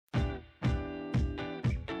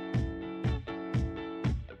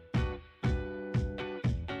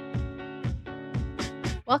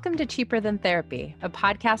Welcome to Cheaper Than Therapy, a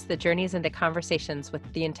podcast that journeys into conversations with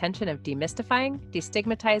the intention of demystifying,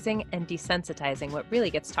 destigmatizing, and desensitizing what really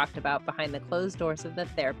gets talked about behind the closed doors of the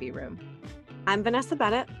therapy room. I'm Vanessa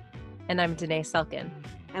Bennett. And I'm Danae Selkin.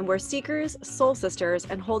 And we're seekers, soul sisters,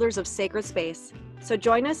 and holders of sacred space. So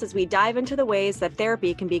join us as we dive into the ways that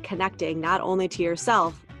therapy can be connecting not only to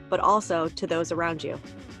yourself, but also to those around you.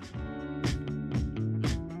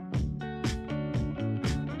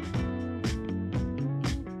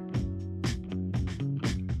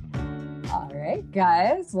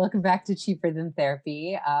 Guys, welcome back to Cheaper Than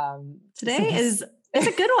Therapy. Today it's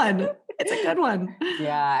a good one. It's a good one.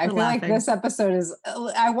 Yeah, I feel like this episode is,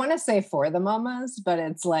 I want to say for the mamas, but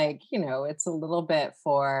it's like, you know, it's a little bit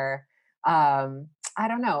for, I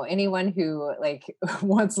don't know, anyone who like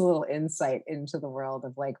wants a little insight into the world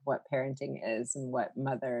of like what parenting is and what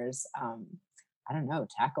mothers, I don't know,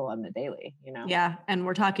 tackle on the daily, you know? Yeah. And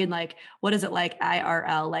we're talking like, what is it like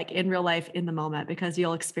IRL, like in real life, in the moment, because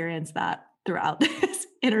you'll experience that throughout this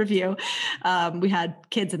interview. We had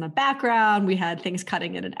kids in the background. We had things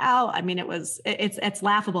cutting in and out. I mean, it's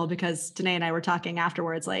laughable because Danae and I were talking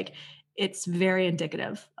afterwards, like it's very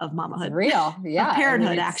indicative of mamahood. It's real. Yeah. Of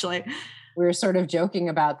parenthood, actually. We were sort of joking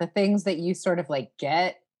about the things that you sort of like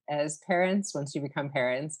get as parents once you become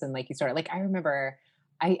parents. And like, you sort of like, I remember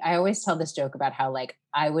I always tell this joke about how like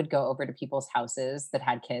I would go over to people's houses that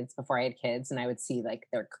had kids before I had kids, and I would see like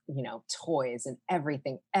their, you know, toys and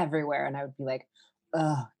everything everywhere. And I would be like,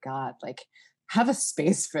 oh God, like have a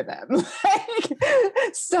space for them.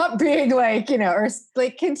 Like, stop being like, you know, or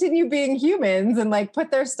like continue being humans and like put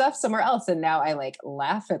their stuff somewhere else. And now I like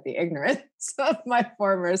laugh at the ignorance of my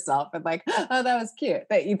former self and like, oh, that was cute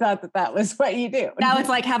that you thought that that was what you do. Now it's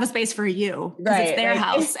like have a space for you, right? It's their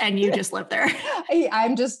house and you just live there.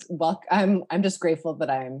 I'm just grateful that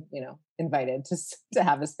I'm, you know, invited to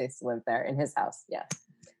have a space to live there in his house. Yeah.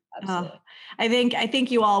 I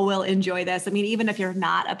think you all will enjoy this. I mean, even if you're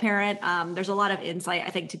not a parent, there's a lot of insight, I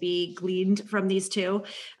think, to be gleaned from these two.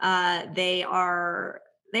 They are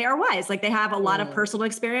wise. Like they have a lot of personal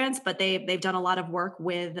experience, but they've done a lot of work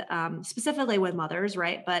with, specifically with mothers.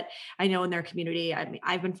 Right. But I know in their community, I mean,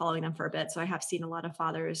 I've been following them for a bit. So I have seen a lot of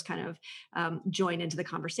fathers kind of, join into the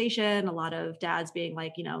conversation. A lot of dads being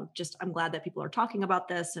like, you know, just, I'm glad that people are talking about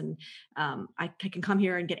this and, I can come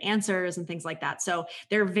here and get answers and things like that. So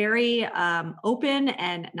they're very, open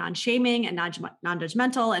and non-shaming and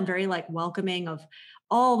non-judgmental and very like welcoming of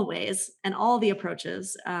all the ways and all the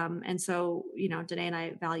approaches. And so, you know, Danae and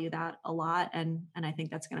I value that a lot. And I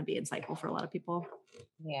think that's going to be insightful for a lot of people.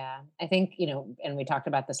 Yeah. I think, you know, and we talked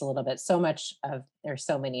about this a little bit, there's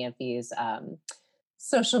so many of these,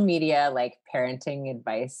 social media, like parenting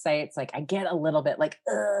advice sites. Like I get a little bit like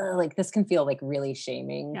this can feel like really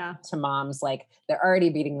shaming to moms. Like they're already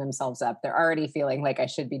beating themselves up. They're already feeling like I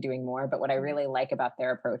should be doing more. But what I really like about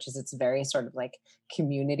their approach is it's very sort of like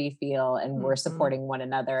community feel and we're supporting one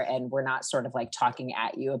another and we're not sort of like talking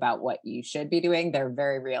at you about what you should be doing. They're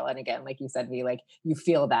very real. And again, like you said, you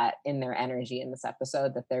feel that in their energy in this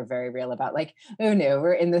episode that they're very real about like, oh no,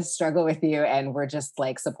 we're in this struggle with you and we're just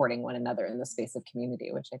like supporting one another in the space of community,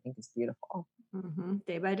 which I think is beautiful. Mm-hmm.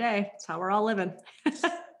 Day by day. That's how we're all living.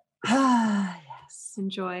 Yes.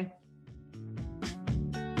 Enjoy.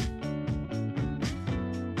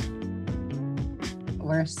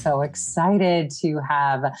 We're so excited to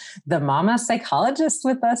have the mama psychologists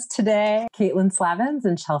with us today. Caitlin Slavins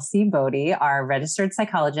and Chelsea Bodie are registered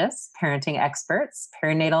psychologists, parenting experts,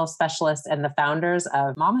 perinatal specialists, and the founders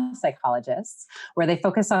of Mama Psychologists, where they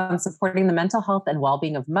focus on supporting the mental health and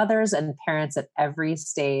well-being of mothers and parents at every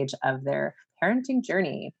stage of their parenting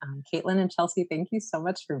journey. Caitlin and Chelsea, thank you so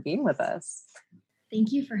much for being with us.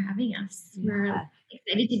 Thank you for having us. We're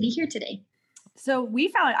excited to be here today. So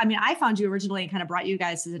I found you originally and kind of brought you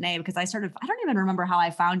guys to Danae because I don't even remember how I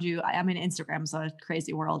found you. I'm in Instagram, so a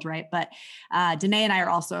crazy world, right? But Danae and I are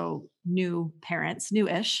also new parents,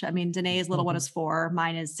 new-ish. I mean, Danae's little one is 4,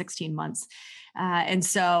 mine is 16 months. And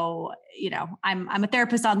so, you know, I'm a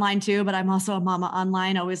therapist online too, but I'm also a mama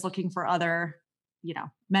online, always looking for other, you know,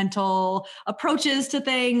 mental approaches to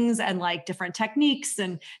things and like different techniques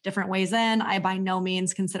and different ways in. I by no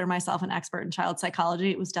means consider myself an expert in child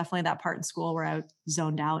psychology. It was definitely that part in school where I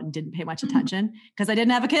zoned out and didn't pay much attention because I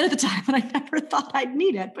didn't have a kid at the time and I never thought I'd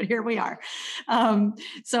need it, but here we are.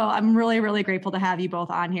 So I'm really, really grateful to have you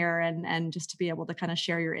both on here and just to be able to kind of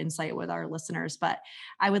share your insight with our listeners. But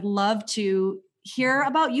I would love to hear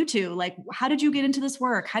about you two. Like, how did you get into this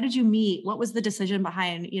work? How did you meet? What was the decision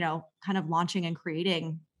behind, you know, kind of launching and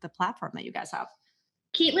creating the platform that you guys have?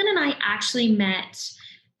 Caitlin and I actually met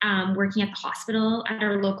working at the hospital, at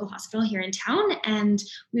our local hospital here in town. And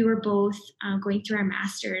we were both going through our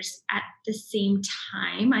masters at the same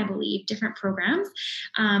time, I believe, different programs.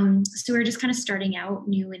 So we were just kind of starting out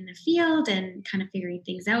new in the field and kind of figuring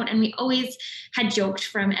things out. And we always had joked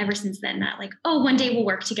from ever since then that like, oh, one day we'll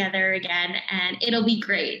work together again and it'll be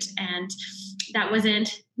great. And that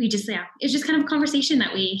wasn't, it was just kind of a conversation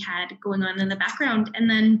that we had going on in the background. And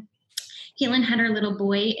then Caitlin had her little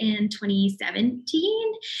boy in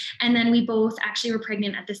 2017. And then we both actually were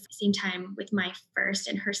pregnant at the same time with my first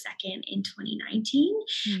and her second in 2019.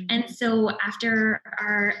 Mm-hmm. And so after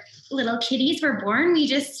our little kitties were born, we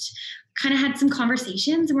just kind of had some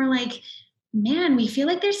conversations and we're like, man, we feel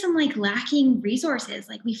like there's some like lacking resources.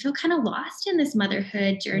 Like we feel kind of lost in this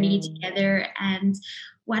motherhood journey together. And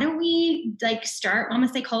why don't we like start Mama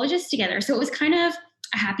Psychologist together? So it was kind of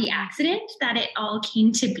a happy accident that it all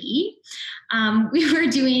came to be. We were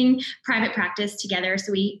doing private practice together,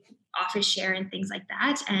 so we office share and things like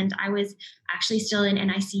that. And I was actually still in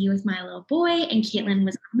NICU with my little boy, and Caitlin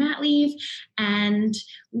was on mat leave. And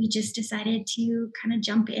we just decided to kind of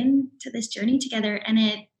jump into this journey together, and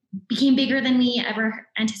it became bigger than we ever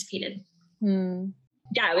anticipated.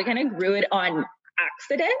 Yeah, we kind of grew it on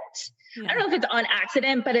accident. Yeah. I don't know if it's on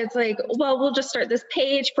accident, but it's like, well, we'll just start this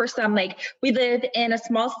page for some, like, we live in a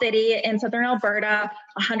small city in Southern Alberta,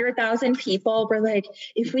 100,000 people. We're like,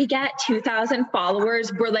 if we get 2,000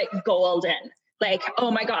 followers, we're like golden. Like,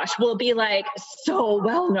 oh my gosh, we'll be like so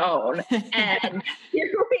well known. And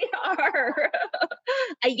here we are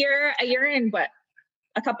a year in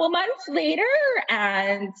a couple months later,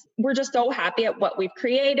 and we're just so happy at what we've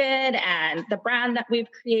created and the brand that we've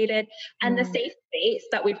created and the safe space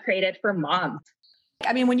that we've created for moms.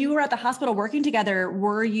 I mean, when you were at the hospital working together,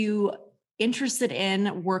 were you interested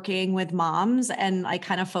in working with moms and like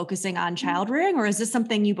kind of focusing on child rearing, or is this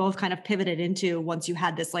something you both kind of pivoted into once you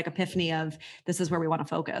had this like epiphany of this is where we want to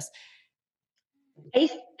focus? I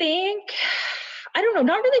think, I don't know,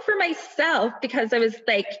 not really for myself, because I was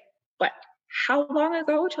like, how long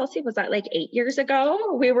ago, Chelsea? Was that like 8 years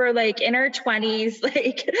ago? We were like in our 20s,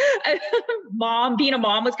 like being a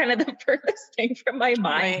mom was kind of the furthest thing from my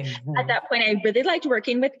mind. Right. At that point, I really liked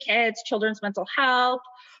working with kids, children's mental health,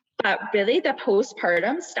 but really the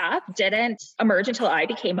postpartum stuff didn't emerge until I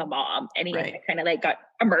became a mom. And I kind of like got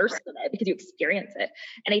immersed in it because you experience it.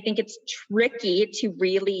 And I think it's tricky to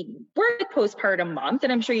really work with postpartum moms,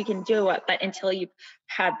 and I'm sure you can do it, but until you've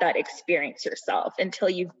had that experience yourself,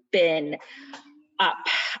 until you've been up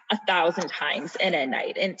 1,000 times in a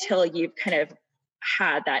night, until you've kind of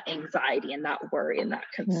had that anxiety and that worry and that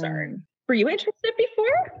concern. Were you interested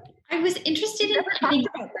before? I was interested in having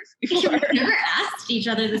we've never asked each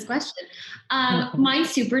other this question. Mine's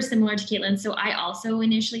super similar to Caitlin. So I also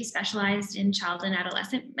initially specialized in child and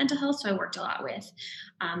adolescent mental health. So I worked a lot with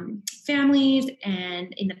families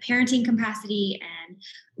and in the parenting capacity and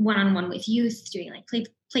one-on-one with youth, doing like play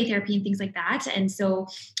therapy and things like that. And so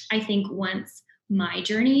I think once my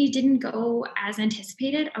journey didn't go as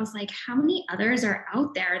anticipated, I was like, how many others are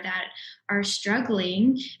out there that are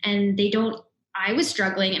struggling and I was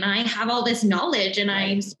struggling and I have all this knowledge and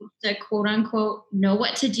I'm supposed to quote unquote know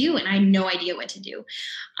what to do, and I had no idea what to do.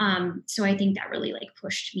 So I think that really like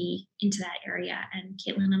pushed me into that area, and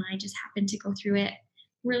Caitlin and I just happened to go through it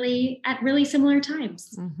at really similar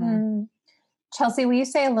times. Chelsea, will you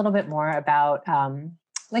say a little bit more about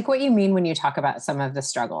like what you mean when you talk about some of the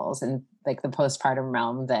struggles and like the postpartum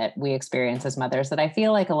realm that we experience as mothers that I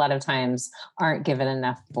feel like a lot of times aren't given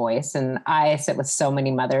enough voice? And I sit with so many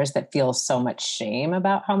mothers that feel so much shame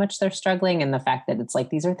about how much they're struggling, and the fact that it's like,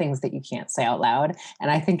 these are things that you can't say out loud. And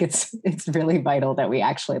I think it's really vital that we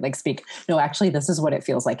actually like speak, no, actually, this is what it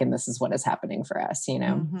feels like. And this is what is happening for us, you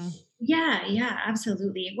know? Yeah,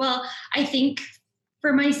 absolutely. Well, I think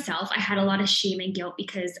for myself, I had a lot of shame and guilt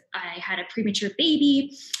because I had a premature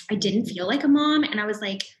baby. I didn't feel like a mom. And I was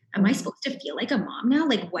like, am I supposed to feel like a mom now?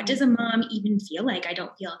 Like, what does a mom even feel like? I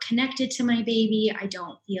don't feel connected to my baby. I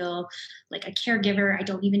don't feel like a caregiver. I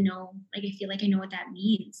don't even know, like, I feel like I know what that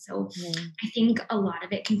means. So I think a lot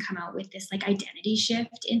of it can come out with this like identity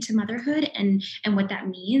shift into motherhood and what that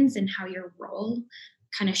means and how your role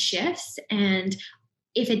kind of shifts. And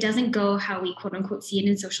if it doesn't go how we quote unquote see it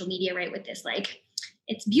in social media, right, with this like,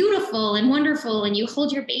 it's beautiful and wonderful and you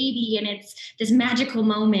hold your baby and it's this magical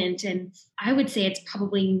moment. And I would say it's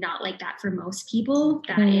probably not like that for most people,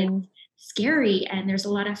 that it's scary and there's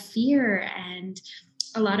a lot of fear and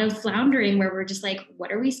a lot of floundering where we're just like,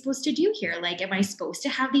 what are we supposed to do here? Like, am I supposed to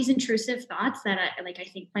have these intrusive thoughts that I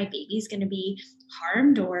think my baby's going to be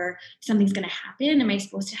harmed or something's going to happen? Am I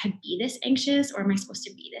supposed to be this anxious or am I supposed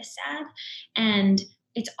to be this sad? And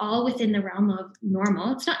it's all within the realm of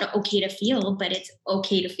normal. It's not okay to feel, but it's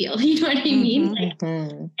okay to feel. You know what I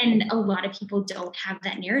mean? And a lot of people don't have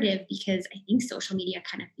that narrative because I think social media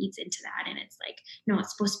kind of feeds into that. And it's like, no,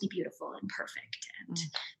 it's supposed to be beautiful and perfect. And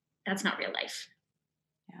that's not real life.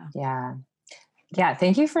 Yeah. Yeah.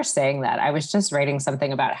 Thank you for saying that. I was just writing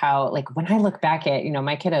something about how, like, when I look back at,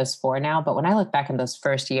 my kiddo's 4 now, but when I look back in those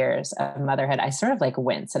first years of motherhood, I sort of like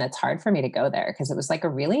wince, and it's hard for me to go there because it was like a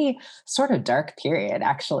really sort of dark period,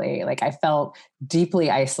 actually. Like I felt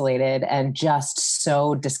deeply isolated and just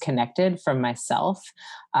so disconnected from myself.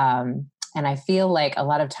 And I feel like a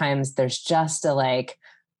lot of times there's just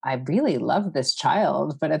I really love this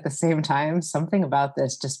child, but at the same time, something about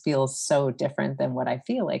this just feels so different than what I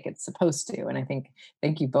feel like it's supposed to. And I think,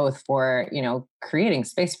 thank you both for, creating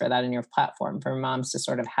space for that in your platform for moms to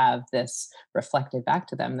sort of have this reflected back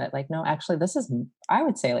to them that like, no, actually this is, I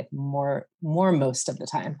would say like more most of the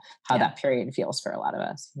time how that period feels for a lot of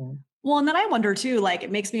us. Yeah. Well, and then I wonder too, like, it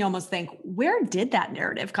makes me almost think, where did that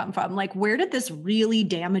narrative come from? Like, where did this really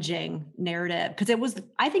damaging narrative? Because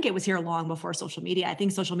I think it was here long before social media. I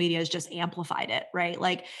think social media has just amplified it, right?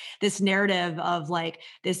 Like this narrative of like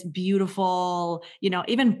this beautiful,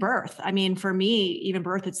 even birth. I mean, for me, even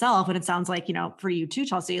birth itself, and it sounds like, for you too,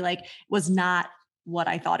 Chelsea, like was not what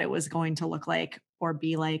I thought it was going to look like or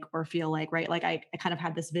be like, or feel like, right? Like I kind of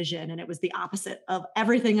had this vision and it was the opposite of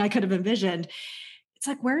everything I could have envisioned. It's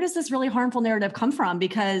like, where does this really harmful narrative come from?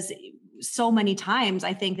 Because so many times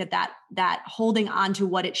I think that holding on to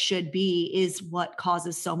what it should be is what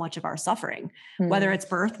causes so much of our suffering, whether it's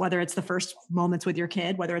birth, whether it's the first moments with your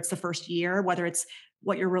kid, whether it's the first year, whether it's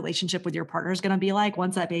what your relationship with your partner is going to be like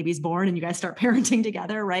once that baby's born and you guys start parenting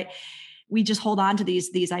together, right? We just hold on to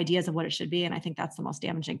these ideas of what it should be. And I think that's the most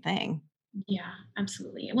damaging thing. Yeah,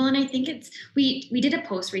 absolutely. Well, and I think we did a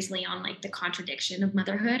post recently on like the contradiction of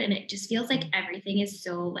motherhood, and it just feels like everything is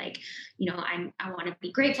so like, I want to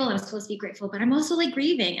be grateful. I'm supposed to be grateful, but I'm also like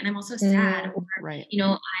grieving and I'm also sad. Or, right.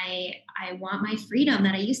 I want my freedom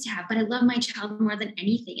that I used to have, but I love my child more than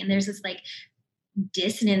anything. And there's this like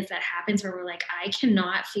dissonance that happens where we're like, I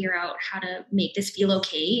cannot figure out how to make this feel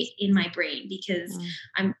okay in my brain because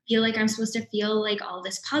I feel like I'm supposed to feel like all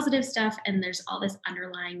this positive stuff and there's all this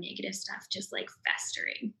underlying negative stuff just like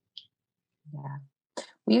festering. Yeah.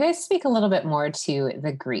 Will you guys speak a little bit more to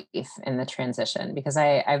the grief in the transition? Because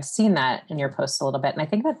I've seen that in your posts a little bit. And I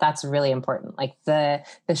think that that's really important. Like the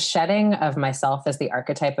shedding of myself as the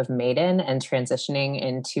archetype of maiden and transitioning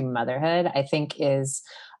into motherhood, I think is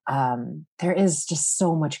there is just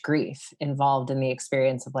so much grief involved in the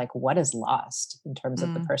experience of like what is lost in terms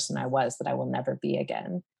of the person I was that I will never be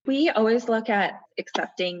again. We always look at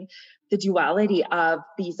accepting the duality of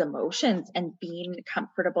these emotions and being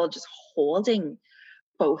comfortable just holding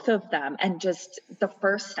both of them. And just the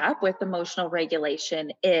first step with emotional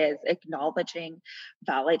regulation is acknowledging,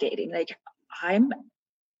 validating, like I'm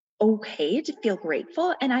okay to feel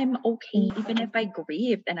grateful and I'm okay even if I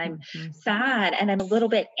grieve and I'm sad and I'm a little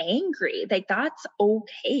bit angry. Like that's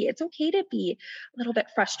okay. It's okay to be a little bit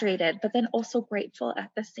frustrated, but then also grateful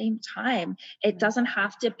at the same time. It doesn't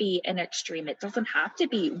have to be an extreme. It doesn't have to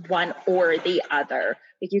be one or the other.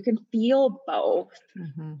 Like you can feel both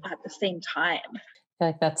at the same time. I feel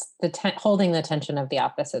like that's holding the tension of the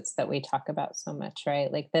opposites that we talk about so much,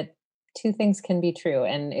 right? Like that two things can be true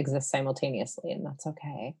and exist simultaneously, and that's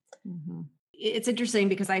okay. It's interesting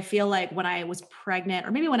because I feel like when I was pregnant,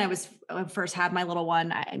 or maybe when I first had my little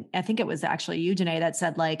one, I think it was actually you, Danae, that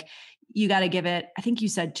said like, you got to give it, I think you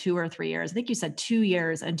said 2 or 3 years. I think you said 2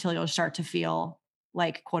 years until you'll start to feel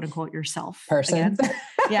like quote unquote yourself. Person.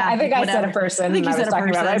 Yeah. I think I said a person. I think you said a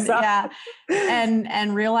person. Yeah.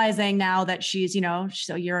 And realizing now that she's, she's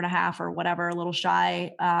a year and a half or whatever, a little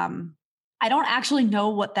shy. I don't actually know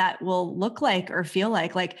what that will look like or feel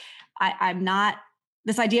like. Like I'm not,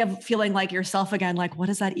 this idea of feeling like yourself again, like, what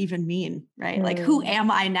does that even mean? Right. Like, who am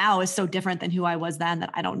I now is so different than who I was then that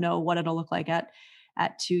I don't know what it'll look like at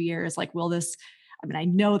 2 years. Like, I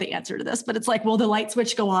know the answer to this, but it's like, will the light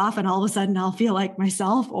switch go off and all of a sudden I'll feel like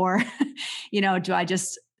myself? Or, do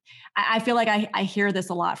I feel like I hear this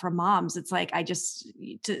a lot from moms. It's like, to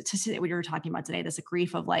say what you were talking about today, this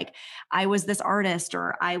grief of like, I was this artist,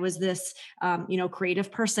 or I was this,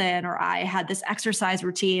 creative person, or I had this exercise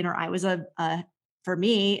routine, or I was for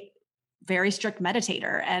me, very strict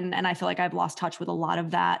meditator. And I feel like I've lost touch with a lot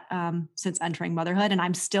of that since entering motherhood, and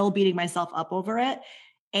I'm still beating myself up over it.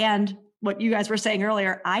 And what you guys were saying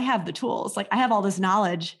earlier, I have the tools, like I have all this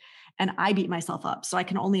knowledge and I beat myself up. So I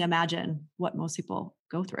can only imagine what most people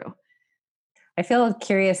go through. I feel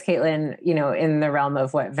curious, Caitlin, in the realm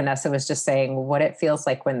of what Vanessa was just saying, what it feels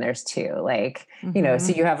like when there's two, like,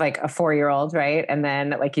 so you have like a 4-year-old, right? And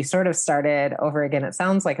then like you sort of started over again, it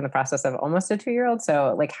sounds like in the process of almost a 2-year-old.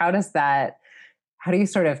 So like, how do you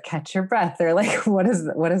sort of catch your breath, or like, what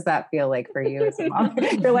does that feel like for you as a mom?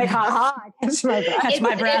 You're like, I catch my breath. Catch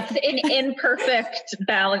my breath. It's an imperfect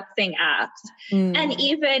balancing act.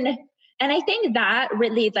 And I think that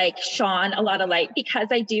really like shone a lot of light, because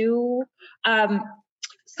I do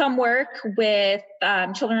some work with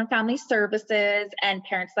children and family services and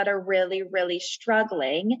parents that are really, really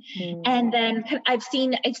struggling. And then I've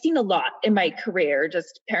seen a lot in my career,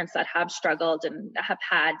 just parents that have struggled and have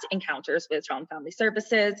had encounters with children and family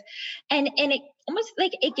services. And it almost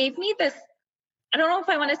like, it gave me this, I don't know if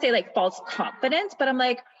I want to say like false confidence, but I'm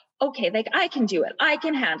like, okay, like I can do it. I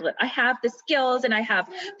can handle it. I have the skills and I have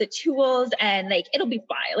the tools, and like, it'll be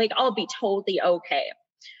fine. Like I'll be totally okay.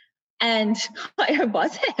 And I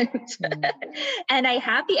wasn't. And I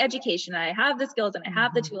have the education, and I have the skills, and I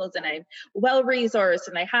have the tools, and I'm well-resourced,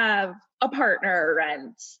 and I have a partner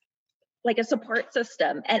and like a support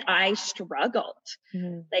system. And I struggled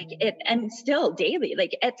like it, and still daily,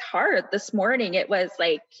 like it's hard. This morning, it was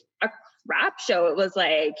like a crap show. It was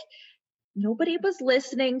like, nobody was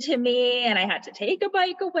listening to me, and I had to take a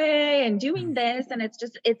bike away and doing this. And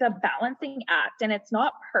it's a balancing act, and it's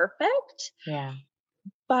not perfect. Yeah.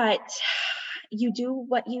 But you do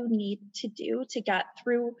what you need to do to get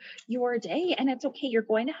through your day. And it's okay. You're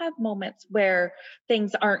going to have moments where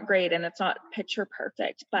things aren't great and it's not picture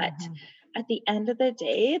perfect. But at the end of the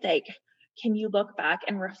day, like, can you look back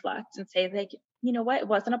and reflect and say, like, you know what, it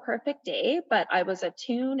wasn't a perfect day, but I was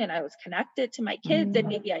attuned and I was connected to my kids, and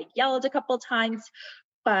maybe I yelled a couple times,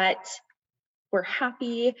 but we're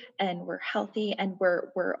happy and we're healthy and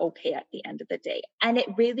we're okay at the end of the day. And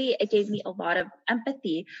it gave me a lot of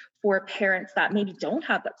empathy for parents that maybe don't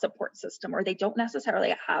have that support system, or they don't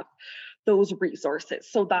necessarily have those resources.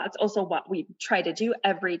 So that's also what we try to do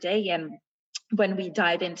every day. And when we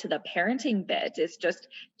dive into the parenting bit, is just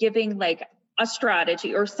giving like a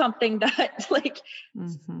strategy or something that like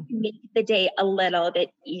make the day a little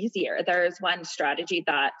bit easier. There's one strategy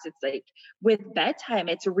that it's like with bedtime,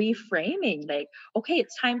 it's reframing like, okay,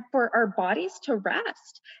 it's time for our bodies to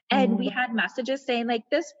rest. And we had messages saying like,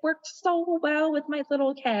 this worked so well with my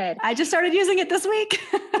little kid. I just started using it this week.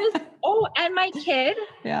 And my kid,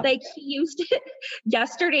 like he used it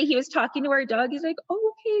yesterday. He was talking to our dog. He's like,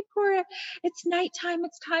 oh, okay, Cora, it's nighttime.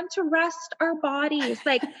 It's time to rest our bodies.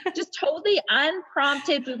 Like just totally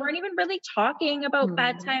unprompted. We weren't even really talking about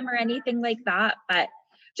bedtime or anything like that, but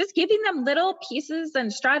just giving them little pieces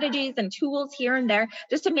and strategies and tools here and there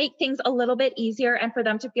just to make things a little bit easier and for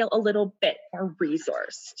them to feel a little bit more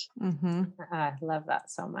resourced. I love that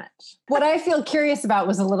so much. What I feel curious about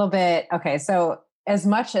was a little bit, okay, so as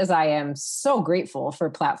much as I am so grateful for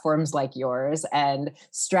platforms like yours and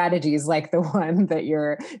strategies like the one that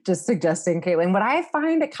you're just suggesting, Caitlin, what I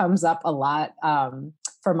find it comes up a lot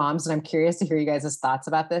for moms, and I'm curious to hear you guys' thoughts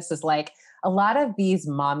about this, is like a lot of these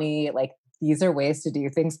mommy, like these are ways to do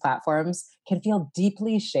things platforms can feel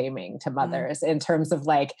deeply shaming to mothers in terms of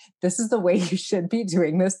like, this is the way you should be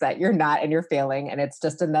doing this, that you're not, and you're failing. And it's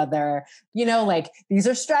just another, like these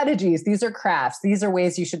are strategies, these are crafts, these are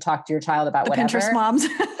ways you should talk to your child about the whatever. Pinterest moms.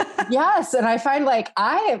 Yes. And I find like,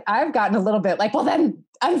 I've gotten a little bit like, well, then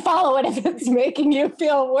unfollow it if it's making you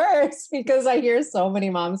feel worse, because I hear so many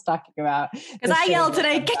moms talking about. Because I yelled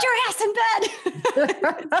today, get your ass in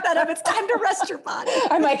bed. Instead of it's time to rest your body.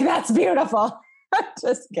 I'm like, that's beautiful.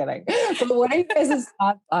 Just kidding. But what are you guys'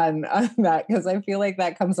 thoughts on that? Because I feel like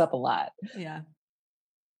that comes up a lot. Yeah.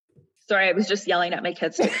 Sorry, I was just yelling at my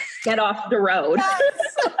kids to get off the road.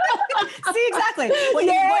 See, exactly. What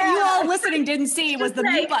you all listening didn't see was the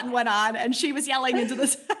mute button went on and she was yelling into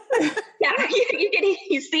this. Yeah,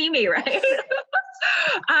 you see me, right?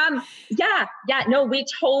 No, we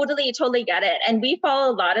totally get it. And we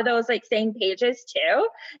follow a lot of those like same pages too.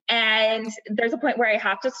 And there's a point where I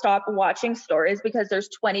have to stop watching stories because there's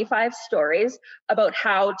 25 stories about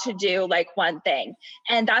how to do like one thing.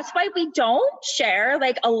 And that's why we don't share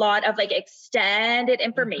like a lot of like extended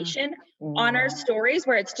information on our stories,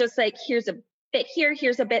 where it's just like, here's a bit here,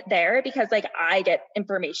 here's a bit there, because like I get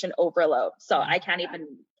information overload. So I can't even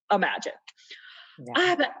imagine.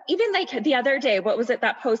 Yeah. But even like the other day, what was it,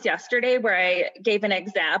 that post yesterday where I gave an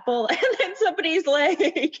example and then somebody's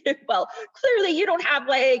like, well, clearly you don't have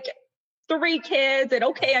like 3 kids and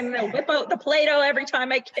okay, I'm going to whip out the Play-Doh every time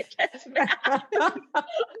my kid gets mad. No,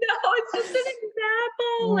 it's just an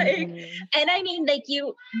example. And I mean, like,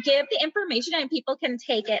 you give the information and people can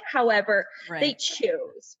take it however they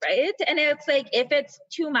choose, right? And it's like, if it's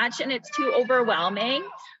too much and it's too overwhelming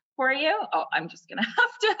for you, I'm just going to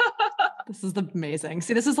have to. This is amazing.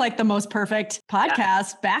 See, this is like the most perfect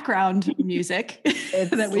podcast background music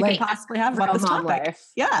that we could possibly have about this topic. Life.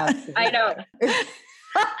 Yeah. Absolutely. I know.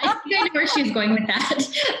 I think I know where she's going with that.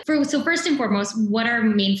 So first and foremost, what our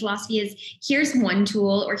main philosophy is, here's one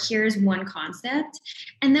tool or here's one concept.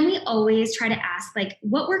 And then we always try to ask, like,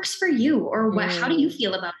 what works for you, or how do you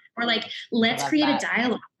feel about it? Or like, let's create a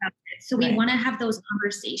dialogue about it. So we want to have those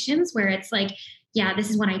conversations where it's like, yeah, this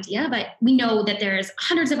is one idea, but we know that there's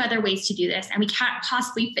hundreds of other ways to do this and we can't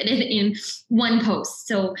possibly fit it in one post.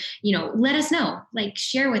 So, let us know, like,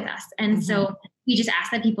 share with us. And so we just ask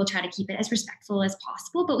that people try to keep it as respectful as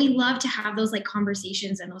possible, but we love to have those like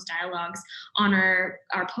conversations and those dialogues on our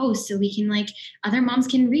posts. So we can, like, other moms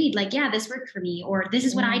can read like, yeah, this worked for me, or this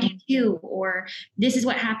is what I do too, or this is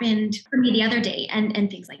what happened for me the other day, and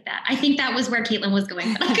things like that. I think that was where Caitlin was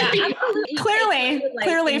going.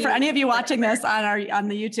 Clearly for any of you watching this on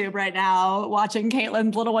the YouTube right now, watching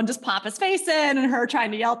Caitlin's little one just pop his face in and her trying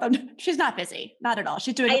to yell at them. She's not busy, not at all.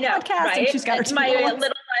 She's doing a podcast and she's got her my little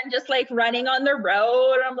one just like running on the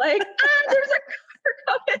road. I'm like, there's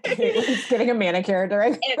a car coming. He's getting a manicure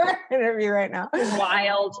during our interview right now.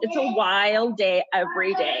 Wild. It's a wild day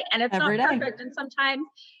every day. And it's not perfect. And sometimes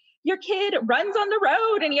your kid runs on the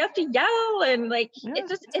road and you have to yell, and like, it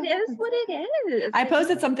is what it is. I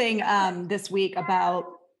posted something this week about,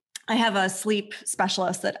 I have a sleep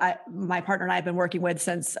specialist that my partner and I have been working with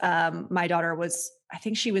since my daughter was, I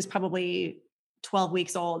think she was probably 12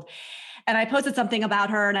 weeks old. And I posted something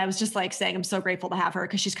about her and I was just like saying, I'm so grateful to have her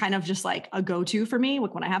because she's kind of just like a go-to for me.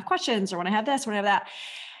 Like when I have questions or when I have this, when I have that.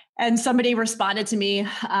 And somebody responded to me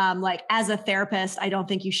like, as a therapist, I don't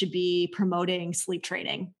think you should be promoting sleep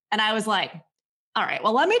training. And I was like, all right,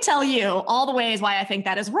 well, let me tell you all the ways why I think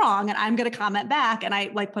that is wrong. And I'm going to comment back. And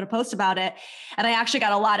I like put a post about it. And I actually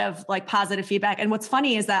got a lot of like positive feedback. And what's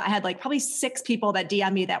funny is that I had like probably 6 people that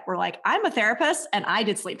DM me that were like, I'm a therapist and I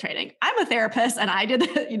did sleep training. I'm a therapist and I did,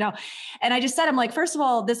 and I just said, I'm like, first of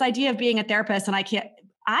all, this idea of being a therapist and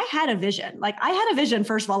I had a vision. Like I had a vision,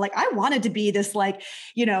 first of all, like I wanted to be this like,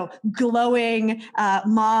 glowing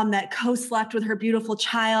mom that co-slept with her beautiful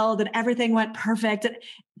child and everything went perfect. And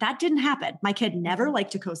that didn't happen. My kid never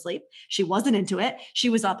liked to co-sleep. She wasn't into it. She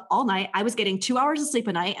was up all night. I was getting 2 hours of sleep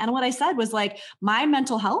a night. And what I said was like, my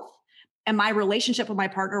mental health and my relationship with my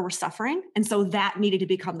partner were suffering. And so that needed to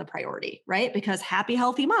become the priority, right? Because happy,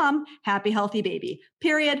 healthy mom, happy, healthy baby,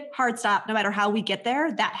 period, hard stop. No matter how we get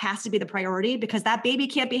there, that has to be the priority because that baby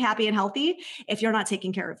can't be happy and healthy if you're not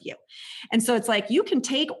taking care of you. And so it's like, you can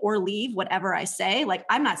take or leave whatever I say. Like,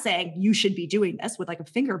 I'm not saying you should be doing this with like a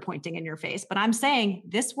finger pointing in your face, but I'm saying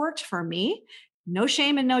this worked for me. No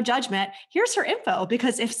shame and no judgment. Here's her info,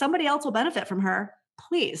 because if somebody else will benefit from her,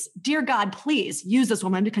 please, dear God, please use this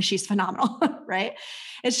woman because she's phenomenal, right?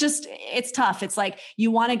 It's tough. It's like, you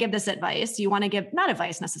want to give this advice. You want to give, not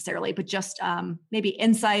advice necessarily, but just maybe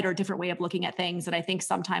insight or different way of looking at things. And I think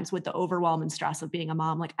sometimes with the overwhelm and stress of being a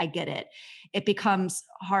mom, like I get it. It becomes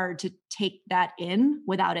hard to take that in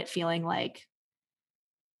without it feeling like,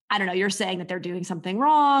 I don't know, you're saying that they're doing something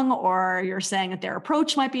wrong, or you're saying that their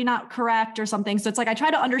approach might be not correct or something. So it's like, I try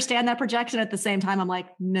to understand that projection. At the same time, I'm like,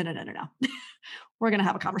 no. We're going to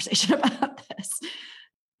have a conversation about this.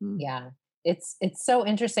 Yeah. It's so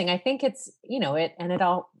interesting. I think it's, it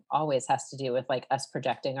always has to do with like us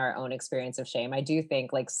projecting our own experience of shame. I do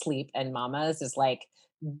think like sleep and mamas is like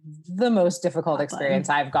the most difficult experience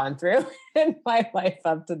I've gone through in my life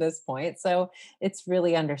up to this point. So it's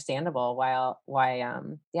really understandable why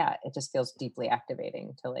it just feels deeply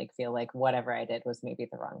activating to like feel like whatever I did was maybe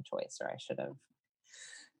the wrong choice, or I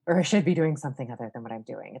should be doing something other than what I'm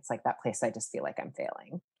doing. It's like that place I just feel like I'm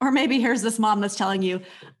failing. Or maybe here's this mom that's telling you,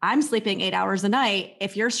 I'm sleeping 8 hours a night.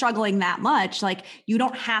 If you're struggling that much, like you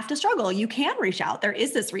don't have to struggle. You can reach out. There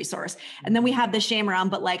is this resource. And then we have this shame around,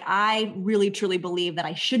 but like, I really, truly believe that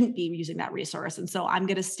I shouldn't be using that resource. And so I'm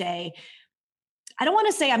going to stay. I don't want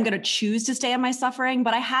to say I'm going to choose to stay in my suffering,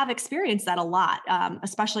 but I have experienced that a lot,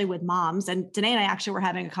 especially with moms. And Danae and I actually were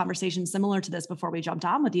having a conversation similar to this before we jumped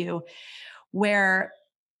on with you, where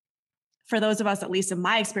for those of us, at least in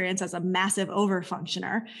my experience as a massive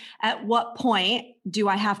overfunctioner, at what point do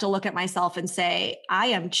I have to look at myself and say, I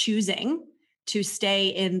am choosing to stay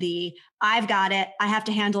in the, I've got it, I have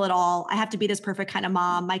to handle it all, I have to be this perfect kind of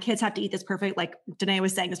mom, my kids have to eat this perfect, like Danae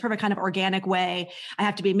was saying, this perfect kind of organic way, I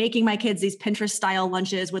have to be making my kids these Pinterest style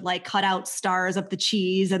lunches with like cut out stars of the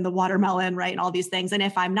cheese and the watermelon, right? And all these things. And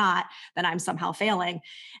if I'm not, then I'm somehow failing.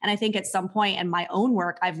 And I think at some point in my own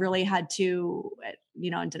work, I've really had to,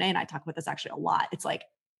 and Danae and I talk about this actually a lot. It's like,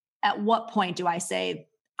 at what point do I say,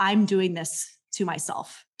 I'm doing this to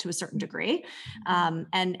myself to a certain degree?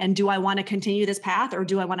 And do I want to continue this path, or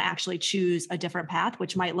do I want to actually choose a different path,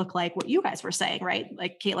 which might look like what you guys were saying, right?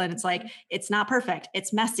 Like Caitlin, it's like, it's not perfect,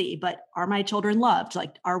 it's messy, but are my children loved?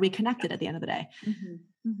 Like, are we connected at the end of the day?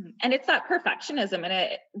 And it's that perfectionism. And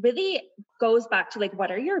it really goes back to like, what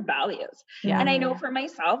are your values? Yeah. And I know for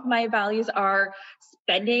myself, my values are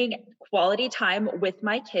spending quality time with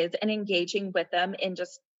my kids and engaging with them in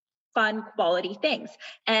just fun, quality things.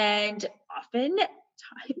 And often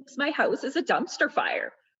times my house is a dumpster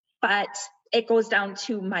fire, but it goes down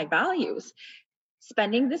to my values.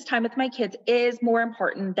 Spending this time with my kids is more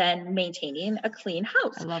important than maintaining a clean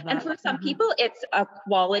house. I love that. And for some people, it's a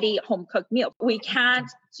quality home cooked meal. We can't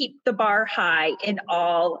keep the bar high in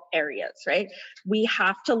all areas, right? We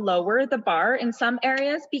have to lower the bar in some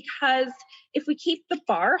areas, because if we keep the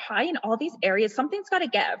bar high in all these areas, something's got to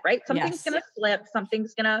give, right? Something's going to slip,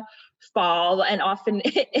 something's going to fall. And often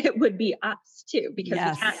it would be us too, because we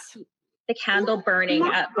can't keep the candle burning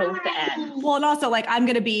at both ends. Well, and also like, I'm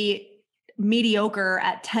going to be mediocre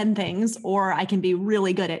at 10 things, or I can be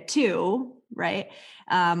really good at 2, right?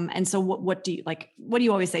 And so what do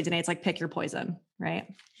you always say, Danae? It's like, pick your poison, right?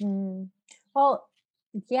 Well,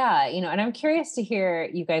 yeah, and I'm curious to hear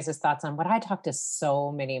you guys' thoughts on what I talk to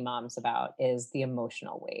so many moms about is the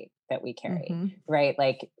emotional weight that we carry, right?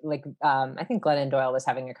 Like I think Glennon Doyle was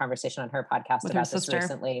having a conversation on her podcast about this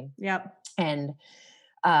recently. Yep. And,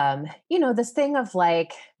 this thing of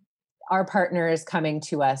like, our partner is coming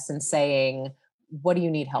to us and saying, what do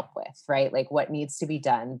you need help with? Right? Like, what needs to be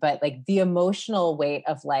done? But like the emotional weight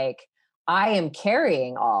of like, I am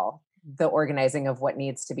carrying all the organizing of what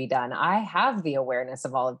needs to be done. I have the awareness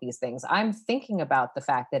of all of these things. I'm thinking about the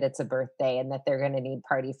fact that it's a birthday and that they're going to need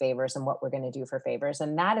party favors and what we're going to do for favors.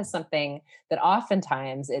 And that is something that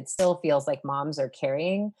oftentimes it still feels like moms are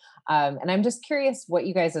carrying. And I'm just curious what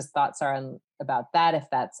you guys' thoughts are about that, if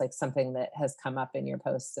that's like something that has come up in your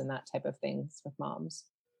posts and that type of things with moms.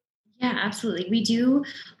 Yeah, absolutely.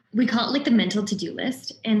 We call it like the mental to-do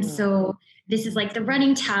list. And so this is like the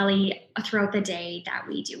running tally throughout the day that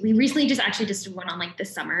we do. We recently just went on like the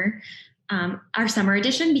summer, our summer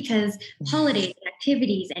edition, because holidays,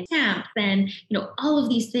 activities and camps and, all of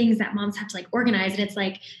these things that moms have to like organize. And it's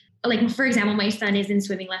like, for example, my son is in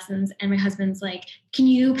swimming lessons and my husband's like, can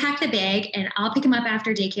you pack the bag and I'll pick him up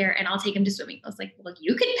after daycare and I'll take him to swimming. I was like, well,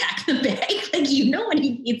 you can pack the bag. Like, what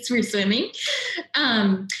he needs for swimming.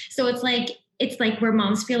 So it's like where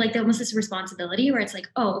moms feel like they almost this responsibility where it's like,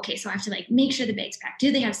 oh, okay, so I have to like make sure the bag's packed.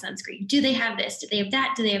 Do they have sunscreen? Do they have this? Do they have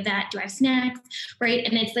that? Do they have that? Do I have snacks? Right.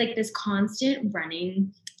 And it's like this constant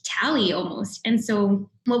running tally almost. And so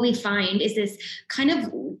what we find is this kind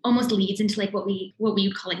of almost leads into like what we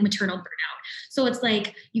would call like maternal burnout. So it's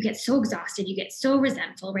like you get so exhausted, you get so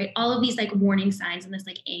resentful, right? All of these like warning signs and this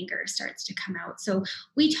like anger starts to come out. So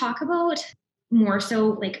we talk about more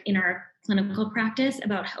so like in our clinical practice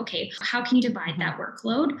about, okay, how can you divide that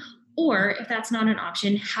workload? Or if that's not an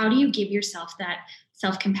option, how do you give yourself that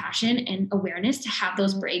self-compassion and awareness to have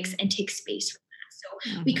those breaks and take space from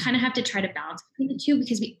that? So we kind of have to try to balance between the two,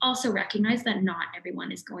 because we also recognize that not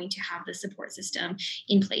everyone is going to have the support system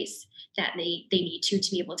in place that they need to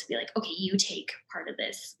be able to be like, okay, you take part of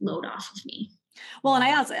this load off of me. Well, and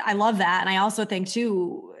I love that. And I also think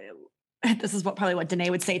too, this is probably what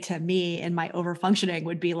Danae would say to me in my overfunctioning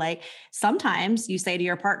would be like, sometimes you say to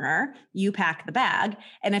your partner, you pack the bag.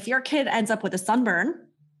 And if your kid ends up with a sunburn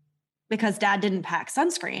because dad didn't pack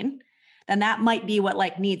sunscreen, then that might be what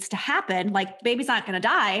like needs to happen. Like, baby's not going to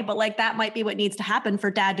die, but like that might be what needs to happen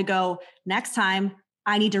for dad to go, next time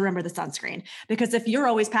I need to remember the sunscreen. Because if you're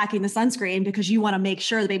always packing the sunscreen because you want to make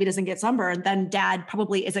sure the baby doesn't get sunburned, then dad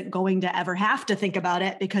probably isn't going to ever have to think about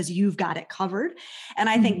it because you've got it covered. And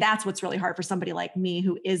I think that's what's really hard for somebody like me,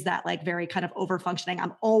 who is that like very kind of over functioning.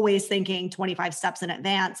 I'm always thinking 25 steps in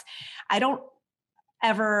advance. I don't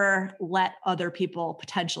ever let other people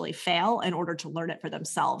potentially fail in order to learn it for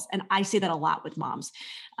themselves. And I see that a lot with moms.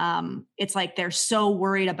 It's like, they're so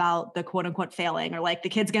worried about the quote unquote failing, or like the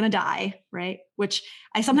kid's going to die. Right. Which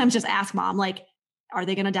I sometimes just ask mom, like, are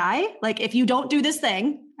they going to die? Like, if you don't do this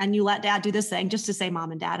thing and you let dad do this thing, just to say mom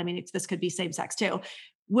and dad, I mean, this could be same sex too.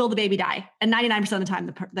 will the baby die? And 99% of the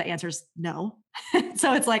time, the answer is no.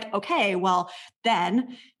 So it's like, okay, well,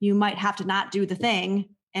 then you might have to not do the thing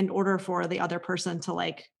in order for the other person to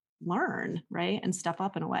like learn, right? And step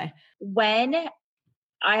up in a way. When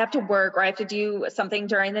I have to work or I have to do something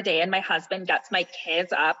during the day and my husband gets my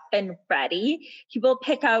kids up and ready, he will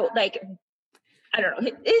pick out like, I don't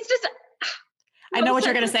know, it's just, I know what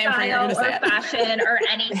you're going to say. I'm afraid you're going to say it. Fashion or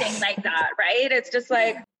anything like that, right? It's just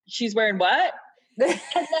like, she's wearing what? and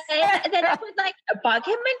then I would like bug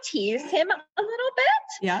him and tease him a little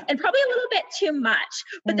bit, and probably a little bit too much.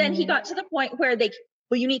 But then he got to the point where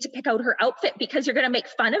well, you need to pick out her outfit because you're going to make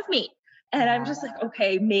fun of me. And I'm just like,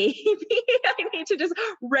 okay, maybe I need to just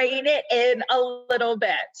rein it in a little bit.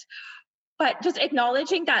 But just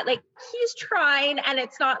acknowledging that like he's trying and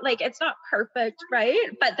it's not perfect, right?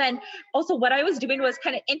 But then also what I was doing was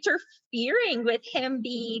kind of interfering with him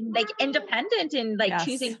being like independent and like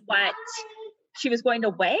choosing what she was going to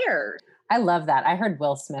wear. I love that. I heard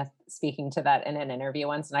Will Smith speaking to that in an interview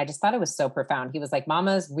once, and I just thought it was so profound. He was like,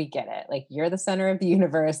 mamas, we get it. Like, you're the center of the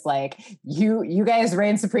universe. Like you guys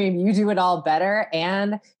reign supreme. You do it all better.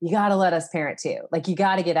 And you got to let us parent too. Like, you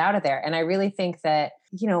got to get out of there. And I really think that,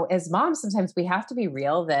 you know, as moms, sometimes we have to be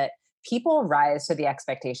real that people rise to the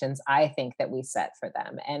expectations I think that we set for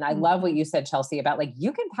them. And I love what you said, Chelsea, about like,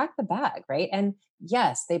 you can pack the bag, right? And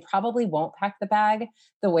yes, they probably won't pack the bag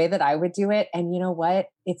the way that I would do it. And you know what?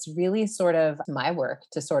 It's really sort of my work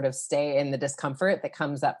to sort of stay in the discomfort that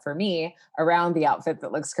comes up for me around the outfit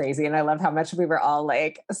that looks crazy. And I love how much we were all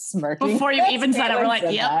like smirking. Before you even said it, we're like,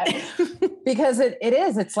 yep. Because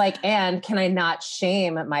it's like, and can I not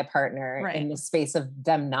shame my partner in the space of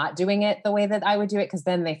them not doing it the way that I would do it? Because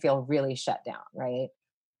then they feel really shut down, right?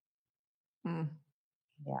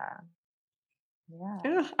 Yeah.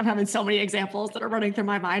 I'm having so many examples that are running through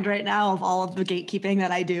my mind right now of all of the gatekeeping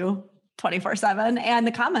that I do 24/7 and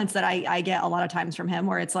the comments that I get a lot of times from him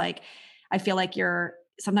where it's like, I feel like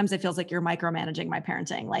sometimes it feels like you're micromanaging my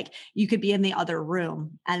parenting. Like you could be in the other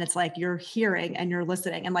room and it's like you're hearing and you're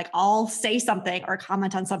listening and like I'll say something or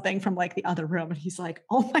comment on something from like the other room. And he's like,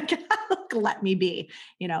 oh my God, let me be,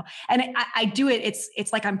 you know? And I do it.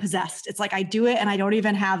 It's like I'm possessed. It's like I do it and I don't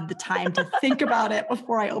even have the time to think about it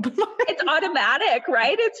before I open my eyes. It's automatic,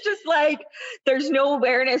 right? It's just like, there's no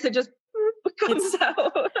awareness. It just comes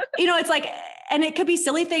out. You know, it's like, and it could be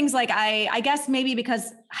silly things. Like I guess maybe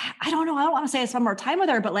because I don't know, I don't want to say I spend more time with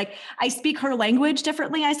her, but like I speak her language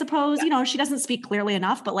differently, I suppose. You know, she doesn't speak clearly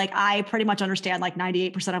enough, but like I pretty much understand like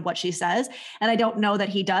 98% of what she says. And I don't know that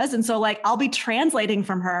he does. And so like I'll be translating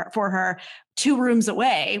for her 2 rooms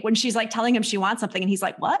away when she's like telling him she wants something. And he's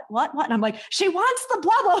like, what? And I'm like, she wants the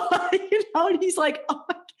blah, blah, you know? And he's like, oh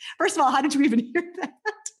my, first of all, how did you even hear that?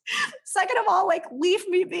 Second of all, like, leave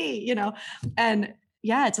me be, you know? And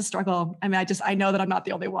yeah, it's a struggle. I mean, I know that I'm not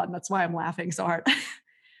the only one. That's why I'm laughing so hard.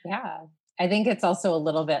 Yeah. I think it's also a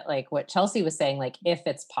little bit like what Chelsea was saying, like, if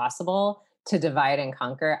it's possible to divide and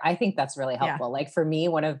conquer, I think that's really helpful. Yeah. Like for me,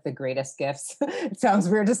 one of the greatest gifts, it sounds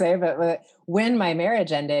weird to say, but when my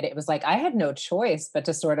marriage ended, it was like, I had no choice but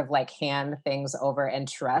to sort of like hand things over and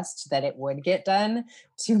trust that it would get done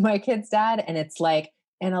to my kid's dad. And it's like,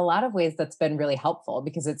 in a lot of ways, that's been really helpful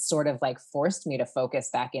because it's sort of like forced me to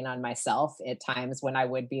focus back in on myself at times when I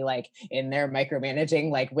would be like in there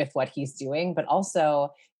micromanaging, like with what he's doing, but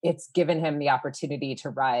also it's given him the opportunity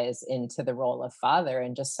to rise into the role of father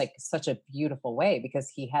in just like such a beautiful way because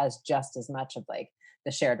he has just as much of like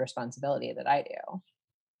the shared responsibility that I do.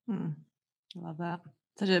 I love that.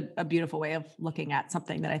 Such a beautiful way of looking at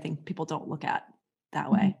something that I think people don't look at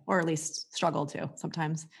that way, or at least struggle to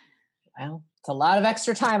sometimes. Well, it's a lot of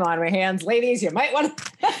extra time on my hands. Ladies, you might want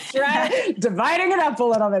to try dividing it up a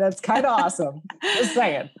little bit. It's kind of awesome. Just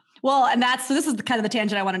saying. Well, and so this is kind of the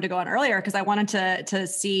tangent I wanted to go on earlier because I wanted to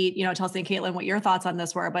see, you know, Chelsea and Caitlin, what your thoughts on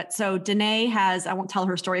this were. But so Danae I won't tell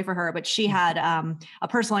her story for her, but she had a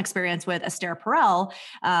personal experience with Esther Perel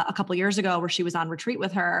a couple of years ago where she was on retreat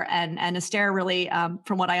with her. And Esther really,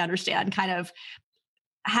 from what I understand, kind of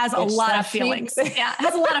has a lot of feelings. Yeah,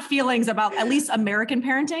 has a lot of feelings about at least American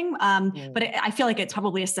parenting. But I feel like it's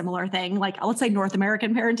probably a similar thing. Like let's say North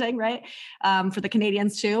American parenting, right? For the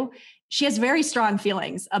Canadians too. She has very strong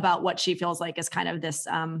feelings about what she feels like is kind of this.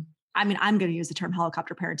 I mean, I'm going to use the term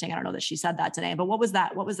helicopter parenting. I don't know that she said that today, but what was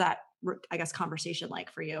that? I guess conversation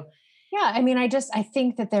like for you? Yeah. I mean, I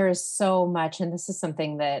think that there is so much, and this is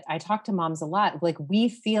something that I talk to moms a lot. Like, we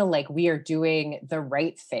feel like we are doing the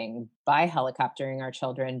right thing by helicoptering our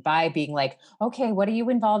children, by being like, okay, what are you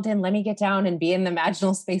involved in? Let me get down and be in the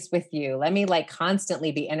imaginal space with you. Let me like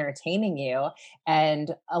constantly be entertaining you.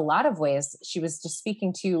 And a lot of ways, she was just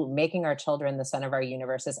speaking to making our children the center of our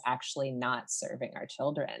universe is actually not serving our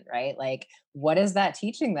children, right? Like, what is that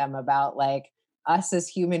teaching them about like, us as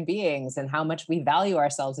human beings and how much we value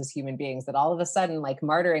ourselves as human beings, that all of a sudden like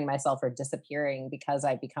martyring myself or disappearing because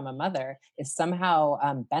I become a mother is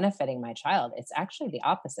somehow benefiting my child. It's actually the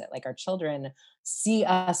opposite. Like, our children see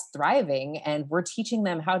us thriving and we're teaching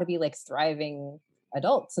them how to be like thriving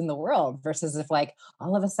adults in the world, versus if like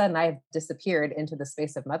all of a sudden I've disappeared into the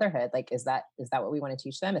space of motherhood. Like, is that what we want to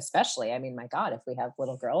teach them? Especially, I mean, my God, if we have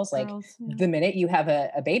little girls, like Yeah. the minute you have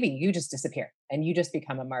a baby, you just disappear and you just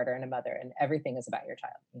become a martyr and a mother, and everything is about your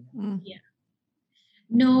child. You know? Mm. Yeah.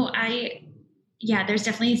 No, there's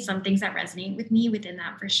definitely some things that resonate with me within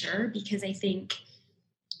that for sure, because I think,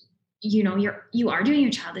 you are doing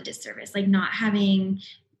your child a disservice, like not having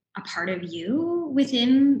a part of you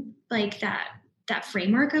within like that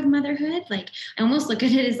framework of motherhood. Like, I almost look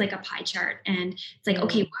at it as like a pie chart, and it's like,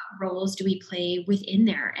 okay, what roles do we play within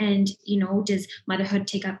there? And does motherhood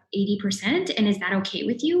take up 80%, and is that okay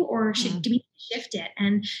with you, or do we shift it?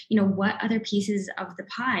 And what other pieces of the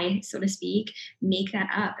pie, so to speak, make that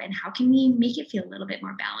up, and how can we make it feel a little bit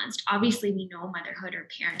more balanced? Obviously, we know motherhood or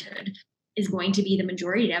parenthood is going to be the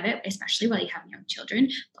majority of it, especially while you have young children.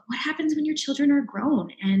 But what happens when your children are grown?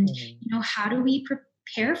 And how do we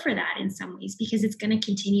prepare for that in some ways? Because it's going to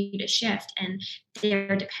continue to shift, and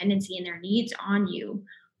their dependency and their needs on you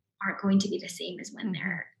aren't going to be the same as when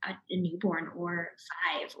they're a newborn or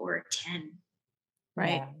 5 or 10.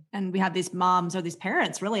 Right. Yeah. And we have these moms or these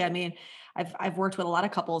parents, really. I mean, I've worked with a lot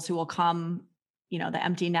of couples who will come, the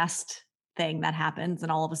empty nest thing that happens,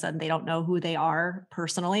 and all of a sudden they don't know who they are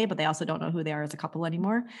personally, but they also don't know who they are as a couple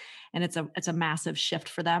anymore. And it's a massive shift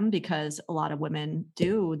for them, because a lot of women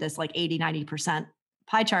do this like 80-90%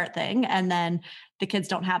 pie chart thing, and then the kids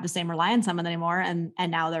don't have the same reliance on them anymore, and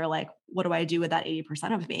now they're like, what do I do with that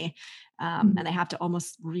 80% of me? And they have to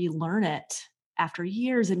almost relearn it after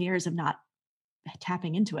years and years of not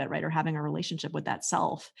tapping into it, right, or having a relationship with that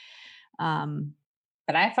self.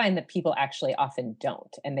 But I find that people actually often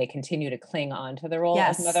don't, and they continue to cling on to the role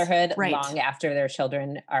of motherhood long after their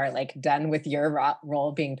children are like done with your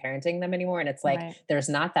role being parenting them anymore. And it's like, there's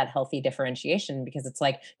not that healthy differentiation, because it's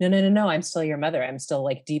like, no, I'm still your mother. I'm still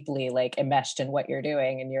like deeply like enmeshed in what you're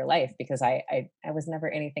doing in your life, because I was never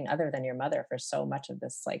anything other than your mother for so much of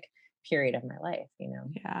this like period of my life,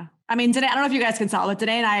 Yeah. I mean, today, I don't know if you guys can tell, but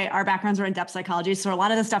today and I, our backgrounds are in depth psychology. So a lot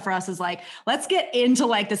of the stuff for us is like, let's get into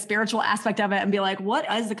like the spiritual aspect of it and be like,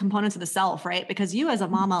 what is the components of the self, right? Because you as a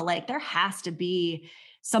mama, like there has to be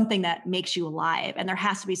something that makes you alive, and there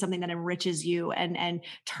has to be something that enriches you and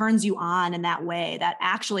turns you on in that way that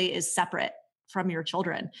actually is separate from your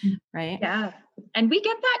children, right? Yeah. And we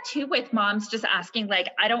get that too with moms just asking, like,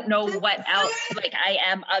 I don't know what else, like I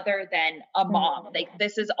am other than a mom. Like,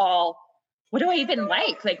 this is all, what do I even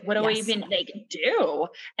like? Like, what do I even like do?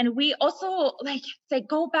 And we also like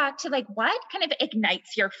go back to like, what kind of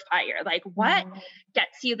ignites your fire? Like, what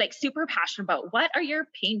gets you like super passionate about? What are your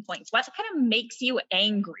pain points? What kind of makes you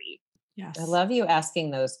angry? Yes. I love you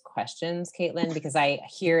asking those questions, Caitlin, because I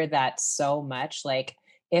hear that so much. Like,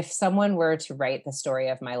 if someone were to write the story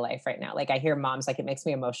of my life right now, like I hear moms, like it makes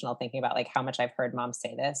me emotional thinking about like how much I've heard moms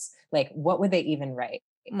say this, like what would they even write?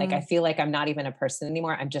 Like, I feel like I'm not even a person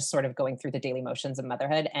anymore. I'm just sort of going through the daily motions of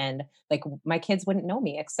motherhood, and like my kids wouldn't know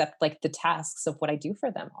me except like the tasks of what I do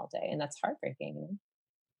for them all day. And that's heartbreaking.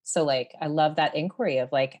 So like, I love that inquiry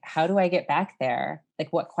of like, how do I get back there?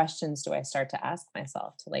 Like, what questions do I start to ask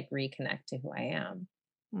myself to like reconnect to who I am?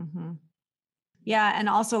 Mm-hmm. Yeah. And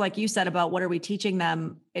also, like you said about what are we teaching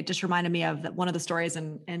them? It just reminded me of one of the stories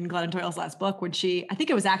in Glennon Doyle's last book, when I think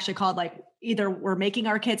it was actually called like, either we're making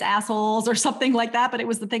our kids assholes or something like that. But it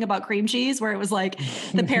was the thing about cream cheese, where it was like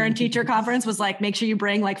the parent teacher conference was like, make sure you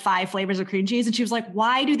bring like 5 flavors of cream cheese. And she was like,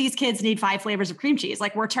 why do these kids need 5 flavors of cream cheese?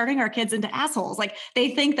 Like, we're turning our kids into assholes. Like,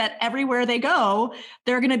 they think that everywhere they go,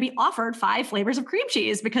 they're going to be offered 5 flavors of cream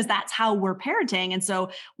cheese, because that's how we're parenting. And so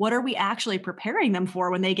what are we actually preparing them for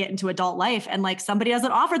when they get into adult life? And like, somebody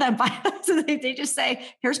doesn't offer them 5, so they just say,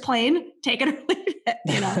 here's plain, take it or leave it.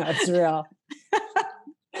 That's real.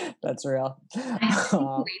 That's real. I have to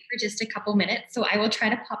wait for just a couple minutes, so I will try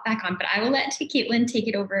to pop back on, but I will let Caitlin take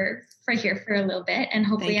it over for here for a little bit, and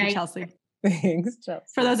hopefully Thank you, Chelsea. Thanks, Chelsea.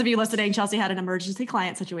 For those of you listening, Chelsea had an emergency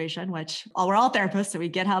client situation, which we're all therapists, so we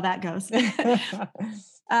get how that goes.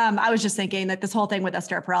 I was just thinking that this whole thing with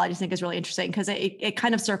Esther Perel, I just think is really interesting because it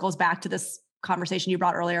kind of circles back to this conversation you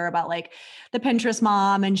brought earlier about like the Pinterest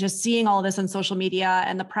mom and just seeing all this on social media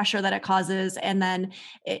and the pressure that it causes. And then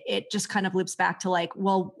it just kind of loops back to like,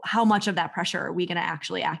 well, how much of that pressure are we going to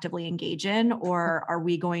actually actively engage in? Or are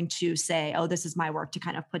we going to say, oh, this is my work to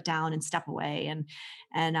kind of put down and step away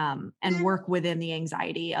and work within the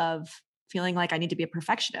anxiety of feeling like I need to be a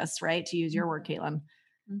perfectionist, right? To use your word, Caitlin.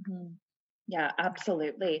 Mm-hmm. Yeah,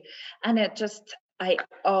 absolutely. And I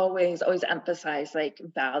always emphasize like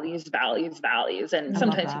values. And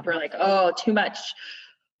sometimes people are like, oh, too much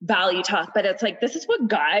value talk, but it's like, this is what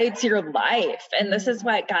guides your life. And this is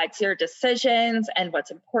what guides your decisions and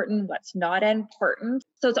what's important, what's not important.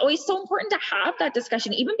 So it's always so important to have that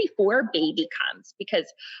discussion even before baby comes, because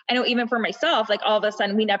I know even for myself, like all of a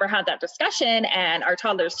sudden we never had that discussion and our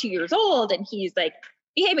toddler's 2 years old and he's like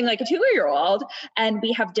behaving like a 2-year-old and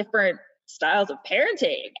we have different styles of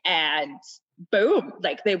parenting and boom,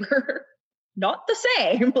 like they were not the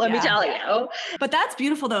same, let me tell you. But that's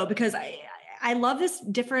beautiful though, because I love this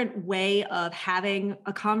different way of having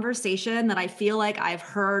a conversation that I feel like I've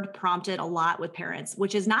heard prompted a lot with parents,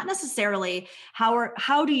 which is not necessarily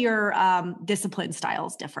how do your discipline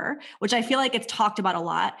styles differ, which I feel like it's talked about a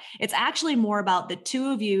lot. It's actually more about the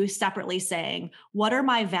two of you separately saying, what are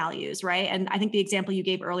my values, right? And I think the example you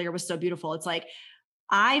gave earlier was so beautiful. It's like,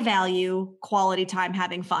 I value quality time,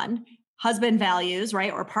 having fun. Husband values,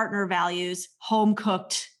 right? Or partner values home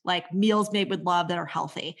cooked, like meals made with love that are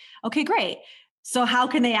healthy. Okay, great. So how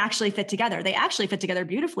can they actually fit together? They actually fit together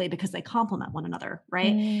beautifully because they complement one another,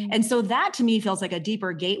 right? And so that to me feels like a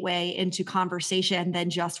deeper gateway into conversation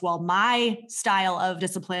than just, well, my style of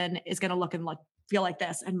discipline is going to look and feel like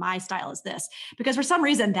this, and my style is this. Because for some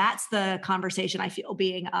reason, that's the conversation I feel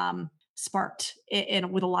being sparked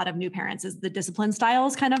in with a lot of new parents, is the discipline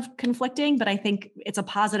styles kind of conflicting. But I think it's a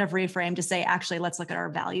positive reframe to say, actually, let's look at our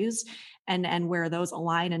values and where those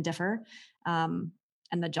align and differ, and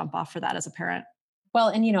the jump off for that as a parent. Well,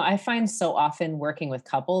 and I find so often working with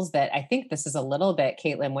couples that I think this is a little bit,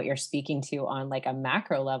 Caitlin, what you're speaking to on like a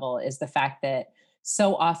macro level is the fact that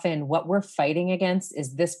so often what we're fighting against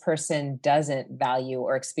is this person doesn't value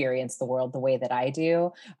or experience the world the way that I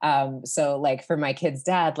do. So like for my kid's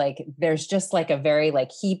dad, like there's just like a very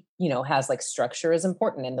like he, has like structure is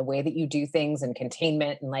important and the way that you do things and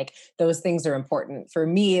containment and like those things are important. For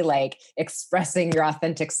me, like expressing your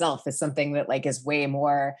authentic self is something that like is way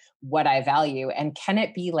more what I value. And can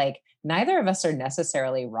it be like, neither of us are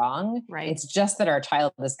necessarily wrong. Right. It's just that our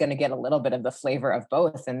child is going to get a little bit of the flavor of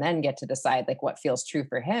both and then get to decide like what feels true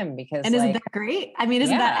for him. Because and isn't that great? I mean,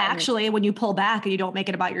 isn't that actually when you pull back and you don't make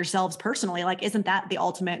it about yourselves personally, like, isn't that the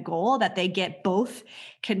ultimate goal, that they get both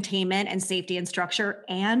containment and safety and structure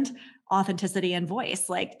and authenticity and voice?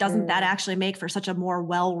 Like, doesn't that actually make for such a more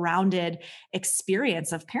well-rounded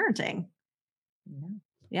experience of parenting?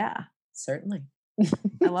 Yeah. Certainly.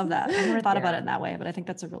 I love that. I never thought about it in that way, but I think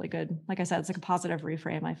that's a really good, like I said, it's like a positive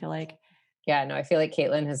reframe, I feel like. Yeah, no, I feel like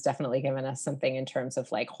Caitlin has definitely given us something in terms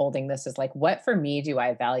of like holding this as like, what for me do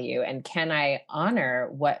I value? And can I honor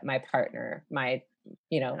what my partner, the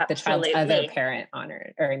child's other parent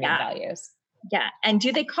values? Yeah. And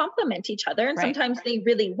do they complement each other? And sometimes they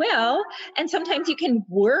really will. And sometimes you can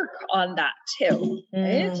work on that too.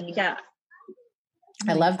 Right? Yeah.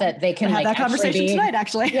 I love that they can have that conversation tonight,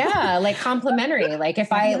 actually. Yeah. Like complimentary. Like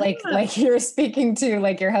if I like you're speaking to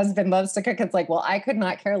like your husband loves to cook. It's like, well, I could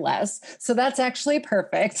not care less. So that's actually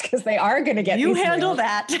perfect because they are going to get you handle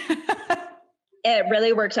that. It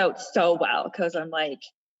really works out so well. Cause I'm like,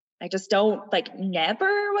 I just don't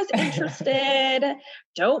never was interested.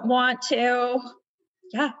 Don't want to.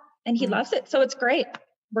 Yeah. And he loves it. So it's great.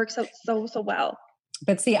 Works out so well.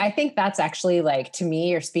 But see, I think that's actually like, to me,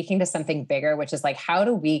 you're speaking to something bigger, which is like, how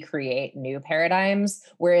do we create new paradigms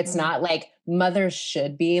where it's not like mothers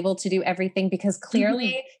should be able to do everything? Because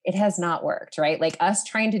clearly it has not worked, right? Like us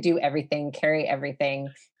trying to do everything, carry everything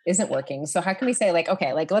isn't working. So how can we say like,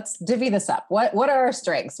 okay, like let's divvy this up. What are our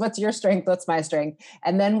strengths? What's your strength? What's my strength?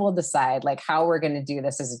 And then we'll decide like how we're going to do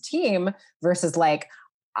this as a team versus like,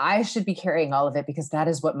 I should be carrying all of it because that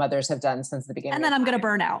is what mothers have done since the beginning. And then I'm going to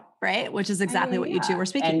burn out, right? Which is exactly what you two were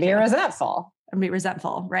speaking and be resentful. be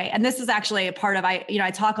resentful, right? And this is actually a part of,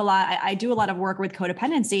 I talk a lot, I do a lot of work with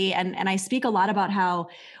codependency, and I speak a lot about how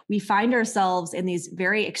we find ourselves in these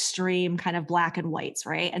very extreme kind of black and whites,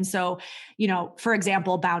 right? And so, for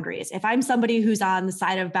example, boundaries. If I'm somebody who's on the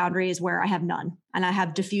side of boundaries where I have none, and I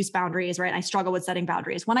have diffuse boundaries, right? I struggle with setting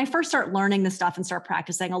boundaries. When I first start learning this stuff and start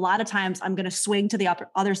practicing, a lot of times I'm going to swing to the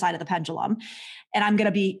other side of the pendulum, and I'm going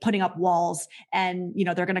to be putting up walls, and,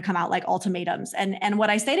 they're going to come out like ultimatums. And what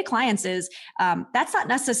I say to clients is, that's not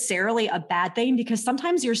necessarily a bad thing, because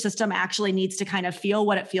sometimes your system actually needs to kind of feel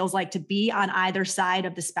what it feels like to be on either side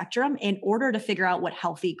of the spectrum in order to figure out what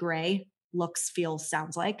healthy gray looks, feels,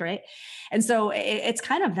 sounds like, right? And so it's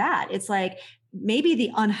kind of that. It's like, maybe the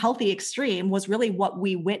unhealthy extreme was really what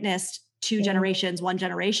we witnessed one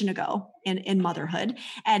generation ago in motherhood.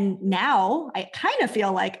 And now I kind of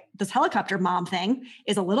feel like this helicopter mom thing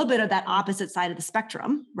is a little bit of that opposite side of the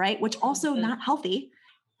spectrum, right? Which also not healthy.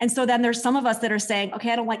 And so then there's some of us that are saying,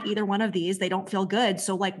 okay, I don't like either one of these. They don't feel good.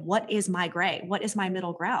 So like, what is my gray? What is my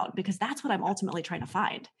middle ground? Because that's what I'm ultimately trying to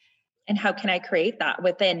find. And how can I create that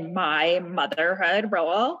within my motherhood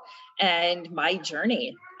role and my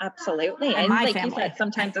journey? Absolutely. And like family. You said,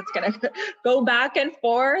 sometimes it's going to go back and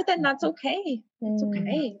forth, and that's okay. It's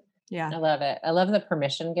okay. Yeah. I love it. I love the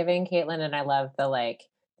permission giving, Caitlin. And I love the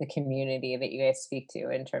community that you guys speak to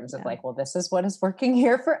in terms of well, this is what is working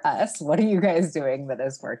here for us. What are you guys doing that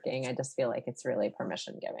is working? I just feel like it's really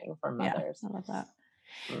permission giving for mothers. Yeah, I love that.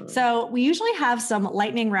 So we usually have some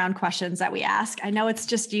lightning round questions that we ask. I know it's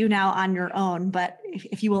just you now on your own, but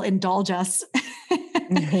if you will indulge us.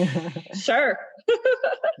 Sure.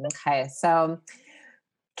 Okay. So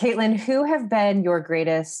Caitlin, who have been your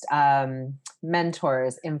greatest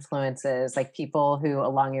mentors, influences, like people who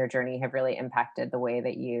along your journey have really impacted the way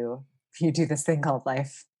that you do this thing called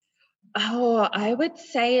life? Oh, I would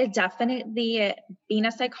say definitely being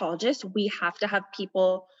a psychologist, we have to have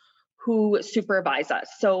people who supervise us.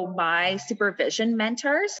 So my supervision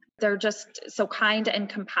mentors, they're just so kind and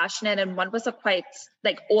compassionate. And one was a quite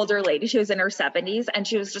older lady. She was in her 70s, and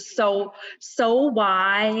she was just so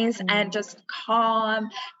wise and just calm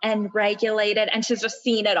and regulated. And she's just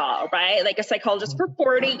seen it all, right? Like a psychologist for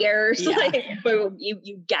 40 years, boom,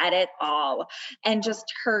 you get it all. And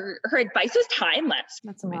just her advice is timeless.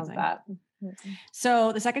 That's amazing.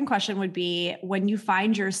 So the second question would be, when you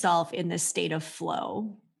find yourself in this state of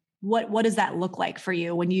flow, what does that look like for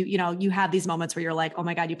you when you have these moments where you're like, oh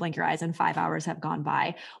my God, you blink your eyes and 5 hours have gone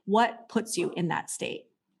by? What puts you in that state?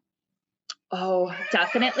 Oh,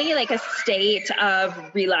 definitely like a state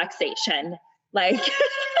of relaxation, like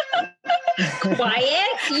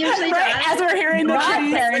quiet usually. Right, as we're hearing the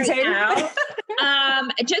parenting.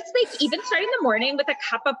 Just even starting the morning with a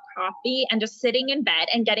cup of coffee and just sitting in bed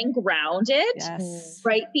and getting grounded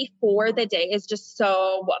right before the day is just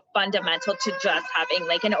so fundamental to just having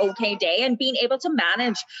an okay day and being able to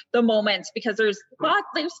manage the moments, because there's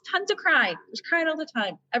tons of crying. There's crying all the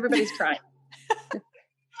time. Everybody's crying.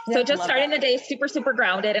 So just starting the day super, super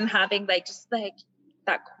grounded and having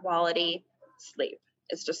that quality sleep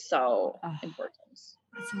is just so important.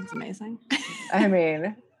 That sounds amazing. I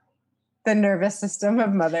mean, the nervous system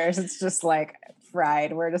of mothers, it's just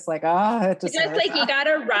fried. We're just it just you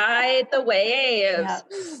gotta ride the waves.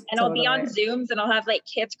 And totally. I'll be on Zooms and I'll have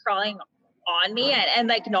kids crawling on me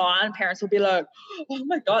and non-parents will be like, oh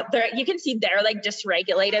my God, you can see they're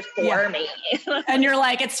dysregulated for me. And you're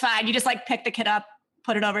it's fine. You just pick the kid up,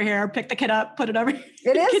 put it over here, pick the kid up, put it over here.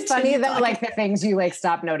 It is funny that the things you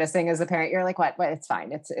stop noticing as a parent, you're what, it's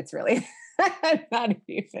fine. It's really not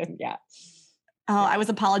even, Oh, I was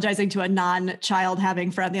apologizing to a non-child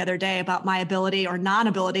having friend the other day about my ability or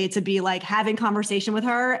non-ability to be having conversation with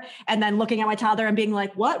her and then looking at my toddler and being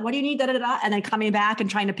what do you need? Da, da, da, and then coming back and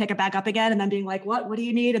trying to pick it back up again. And then being what do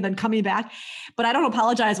you need? And then coming back. But I don't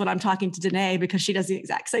apologize when I'm talking to Danae because she does the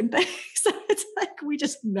exact same thing. So it's we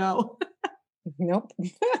just know. Nope.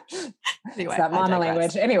 Anyway, it's that mama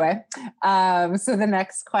language. Anyway. So the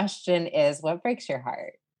next question is, what breaks your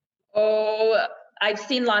heart? Oh, I've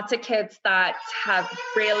seen lots of kids that have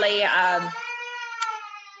really come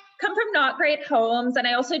from not great homes. And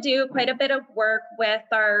I also do quite a bit of work with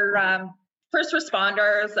our first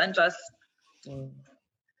responders and just,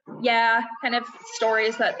 kind of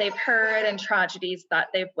stories that they've heard and tragedies that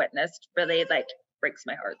they've witnessed really breaks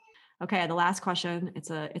my heart. Okay. The last question,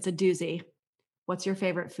 it's a doozy. What's your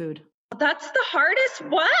favorite food? That's the hardest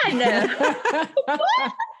one.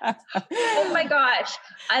 Oh my gosh.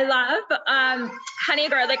 I love honey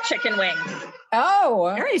garlic chicken wings.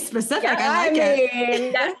 Oh, very specific. Yeah, I like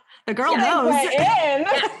it. Yes. The girl knows. Absolutely.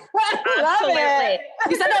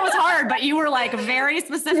 You said that was hard, but you were very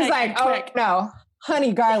specific. He's quick. No.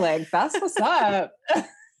 honey garlic. That's what's up.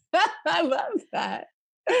 I love that.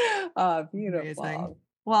 Oh, beautiful. Amazing.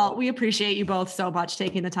 Well, we appreciate you both so much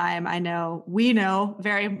taking the time. We know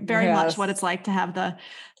very, very much what it's like to have the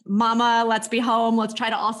mama, let's be home. Let's try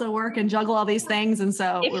to also work and juggle all these things. And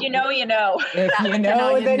so if you know, you know. If you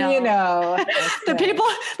know, then you know. The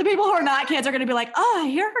people who are not kids are going to be like, oh, I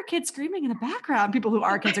hear her kid screaming in the background. People who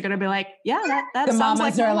are kids are going to be like, yeah, that the sounds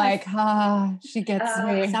mamas like are like, she gets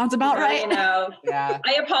me. Sounds about right. You know. Yeah.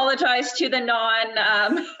 I apologize to the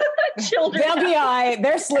non children. They'll be all right.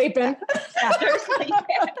 They're sleeping. They're sleeping.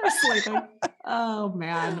 They're sleeping. Oh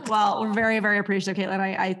man. Well, we're very, very appreciative, Caitlin.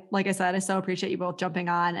 I like I said, I so appreciate you both jumping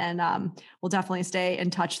on, and we'll definitely stay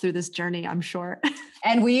in touch through this journey, I'm sure.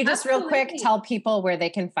 And will you just real quick tell people where they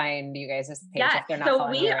can find you guys' page if they're not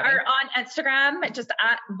following you already? We are on Instagram, just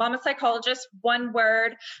at Mama Psychologist, one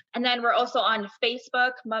word. And then we're also on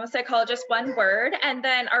Facebook, Mama Psychologist, one word. And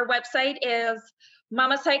then our website is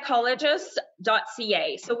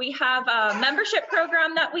mamapsychologist.ca. So we have a membership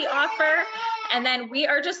program that we offer. And then we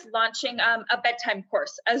are just launching a bedtime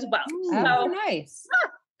course as well. Oh, nice.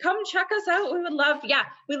 Come check us out.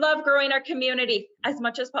 We love growing our community as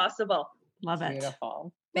much as possible. Love it.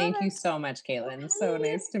 Beautiful. Thank you so much, Caitlin. So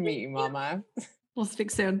nice to meet you, Mama. We'll speak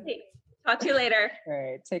soon. Talk to you later. All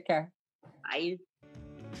right. Take care. Bye.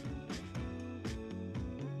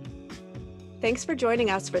 Thanks for joining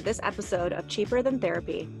us for this episode of Cheaper Than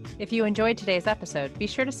Therapy. If you enjoyed today's episode, be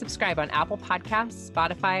sure to subscribe on Apple Podcasts,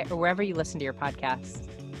 Spotify, or wherever you listen to your podcasts.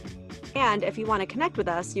 And if you want to connect with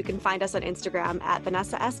us, you can find us on Instagram at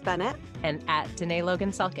Vanessa S. Bennett And at Danae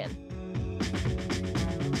Logan Selkin.